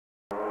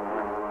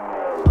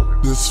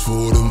This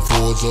for them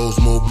Fords,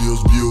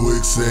 Oldsmobiles,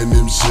 Buicks, and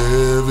them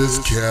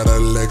Chevys,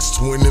 Cadillacs,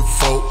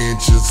 24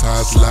 inches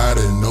high,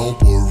 sliding on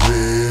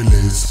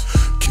Pirellis.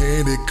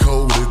 Candy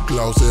coated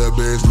gloss,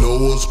 airbags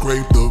lower,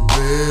 scrape the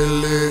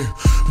belly.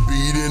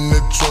 Beat in the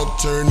trunk,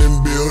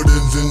 turning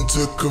buildings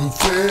into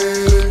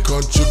confetti.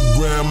 Country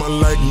grammar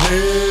like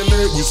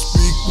Nelly, we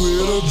speak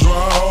with a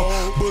draw,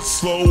 but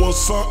slow or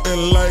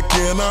something like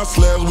in our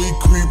slabs, we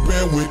creep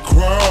and we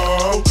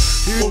crawl.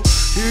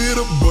 Hit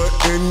a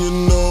button, you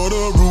know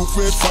the roof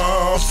is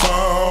fall.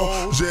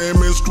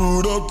 Jamming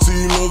screwed up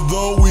Tila,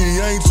 though we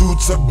ain't too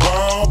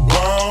ball.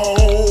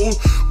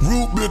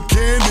 Root beer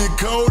candy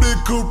coated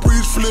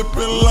Caprice,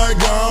 flipping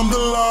like I'm the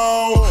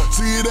law.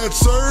 See that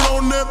shirt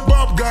on that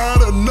bop,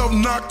 got enough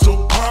knock to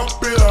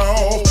pop it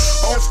off.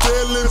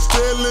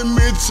 Telling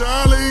me,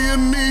 Chalie, you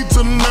need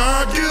to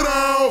knock it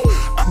off.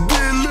 I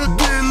did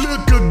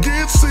look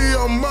again, see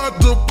I'm about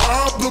to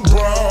pop the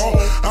bra.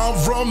 I'm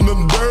from the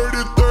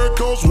dirty third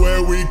coast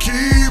where we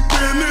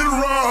keeping it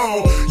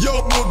raw.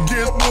 Yo,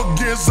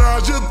 against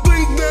how'd you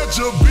think that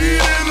you're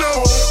beating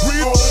up?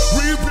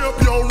 Re-pimp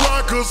your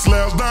rocker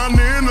slabs down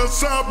in the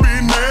south, be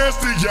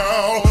nasty,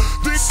 y'all.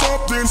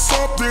 Think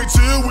something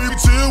till we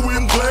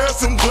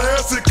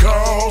classic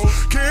calls.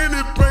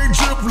 Candy paint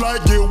drip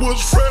like it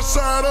was fresh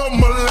out of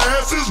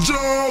molasses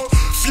jars.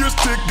 Few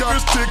stick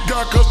got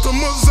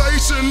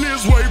customization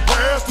is way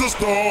past the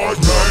stars.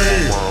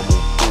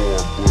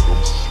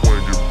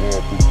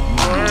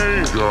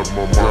 Got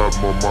my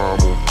mom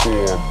on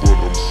form, but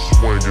I'm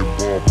swinging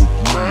Bumpa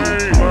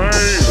grill. I'm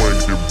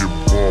swinging them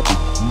Bumpa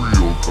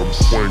grill. I'm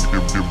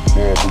swinging them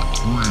Bumpa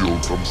grill.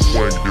 I'm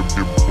swinging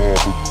them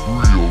Bumpa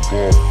grill.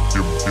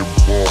 Them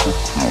Bumpa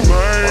grill.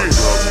 I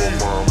got my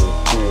mom on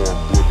form,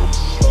 but I'm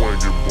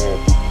swinging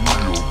Bumpa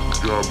grill.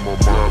 Got my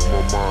mom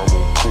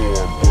on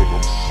form, but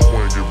I'm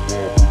swinging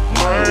Bumpa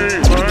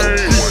grill.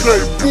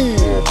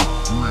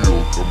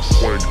 I'm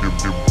swinging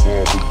them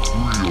Bumpa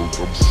grill.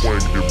 I'm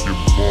swinging them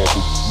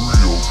Bumpa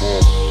grill.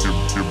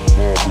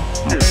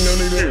 Ain't no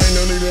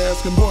need to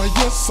asking, boy,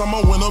 yes, I'm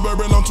a winner,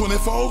 bearing on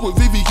 24 with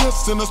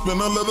VVS in a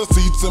spinner, leather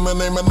seats in my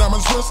name and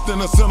diamonds rest in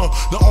the center.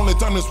 The only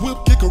time this whip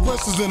kick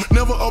arrests is in.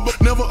 Never a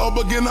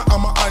beginner,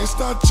 I'm an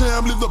iced out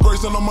champ. Leave the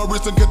bracelet on my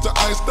wrist and get the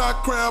iced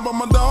out crab.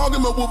 I'm a dog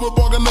and my whoop is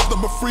barking nothing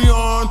but free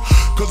on,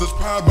 cause it's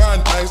powered by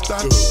an iced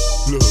out.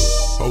 Look,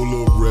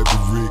 hold up, Rappy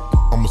Rick,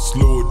 I'ma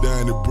slow it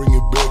down and bring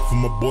it back for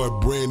my boy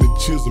Brandon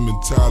Chisholm in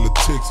Tyler,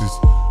 Texas.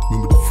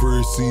 Remember the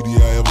first CD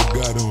I ever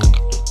got on?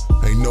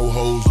 Ain't no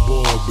hoes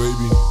barred,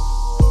 baby.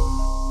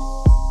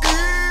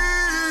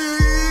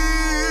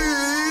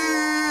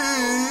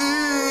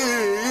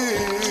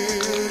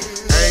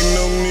 Ain't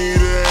no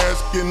need of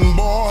asking,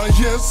 boy.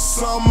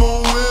 Yes, I'm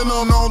a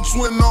winner on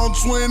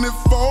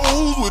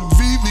 24s with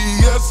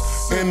VVS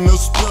in the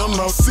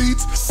spinner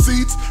seats,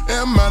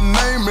 and my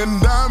name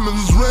and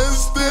diamonds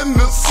rest in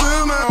the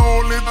center.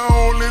 Only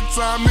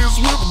time this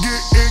whip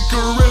get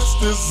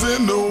caressed is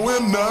in the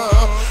winter.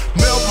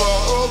 Never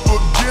a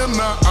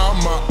beginner,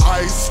 I'm a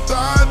iced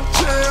out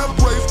champ.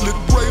 Bracelet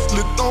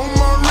on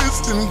my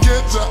wrist and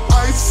get your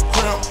ice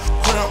cramp.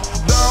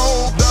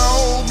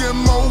 Dog and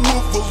my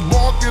woofers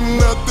barking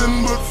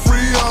nothing but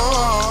free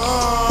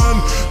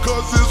on,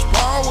 cause it's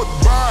powered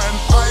by an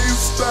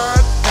iced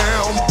out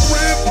ham.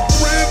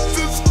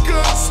 Princess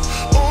cuts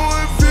or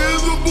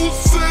invisible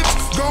sex,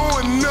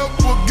 going up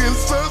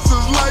against us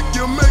is like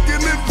you're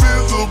making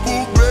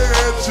invisible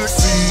bad. You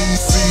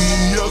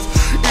see us,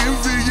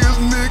 envious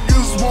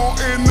niggas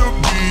wanting to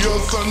be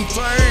us,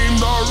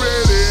 untamed,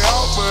 already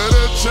off of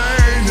the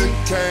chain. You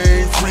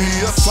can't free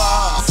us.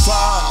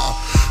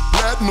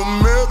 Platinum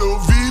metal,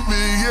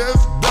 VVS,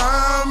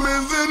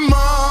 diamonds in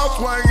my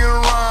swinging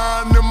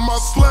around in my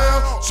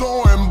slab,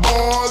 showing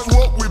boys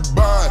what we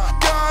buy.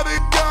 Got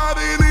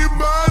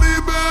anybody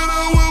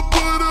better? We'll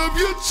put up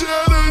your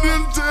cheddar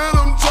and tell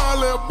them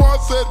Charlie boy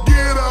said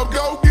get up,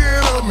 go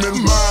get them in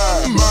my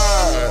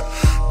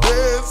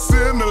Death's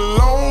in the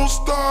Lone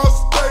Star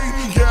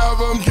State.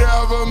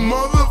 Gavin,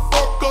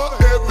 motherfucker,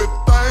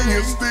 everything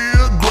is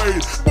still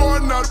great. Boy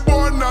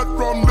not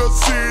from the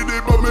city,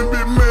 but me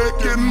be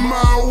making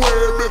my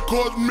way,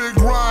 because me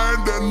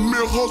grind and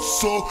me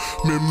hustle,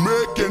 me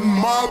making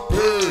my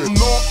pay.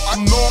 No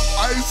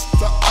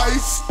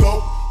iced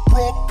up,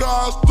 broke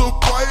ass to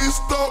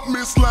priced up.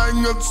 Me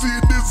slanging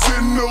CDs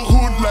in the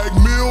hood like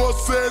me or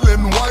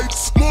selling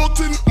whites.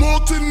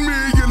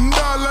 Multi-million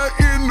dollar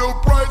in the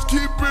price,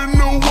 keeping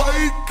the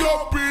wake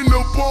up in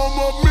the palm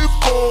of me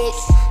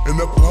force, and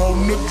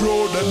upon the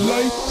draw that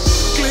light.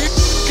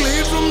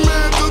 Clean from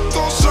head to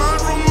toe, shine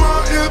from my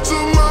ear to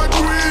my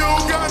grill.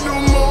 Got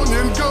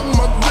pneumonia and got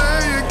my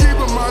day and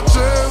keeping my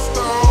chest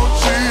on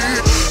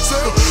cheap.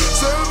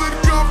 Sell the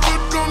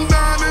comfort, come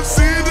down and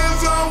see this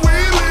how we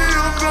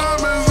live.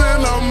 Diamonds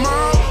in our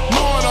mouth,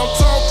 know what I'm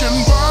talking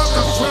about,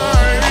 the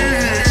price.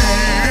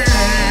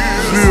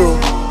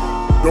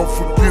 Don't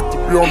forget to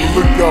be on the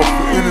lookout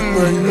for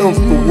anything else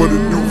but when the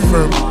new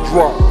family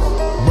drops.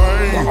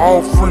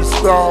 All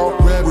freestyle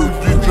with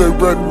DJ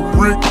Rappy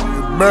Rick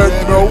and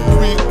Magno.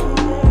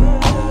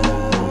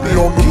 Be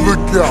on the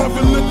lookout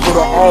for for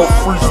the all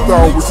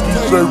freestyle with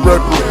DJ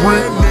Rapper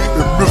Rick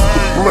and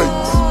Mr.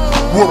 Blakes.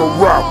 What a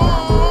rapper.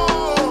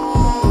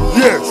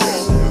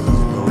 Yes,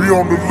 be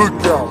on the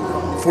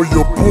lookout for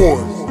your boy,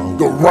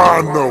 the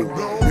Rhino,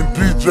 and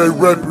DJ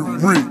Rapper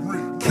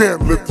Rick.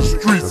 Can't let the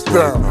streets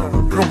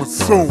down. Coming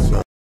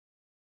soon.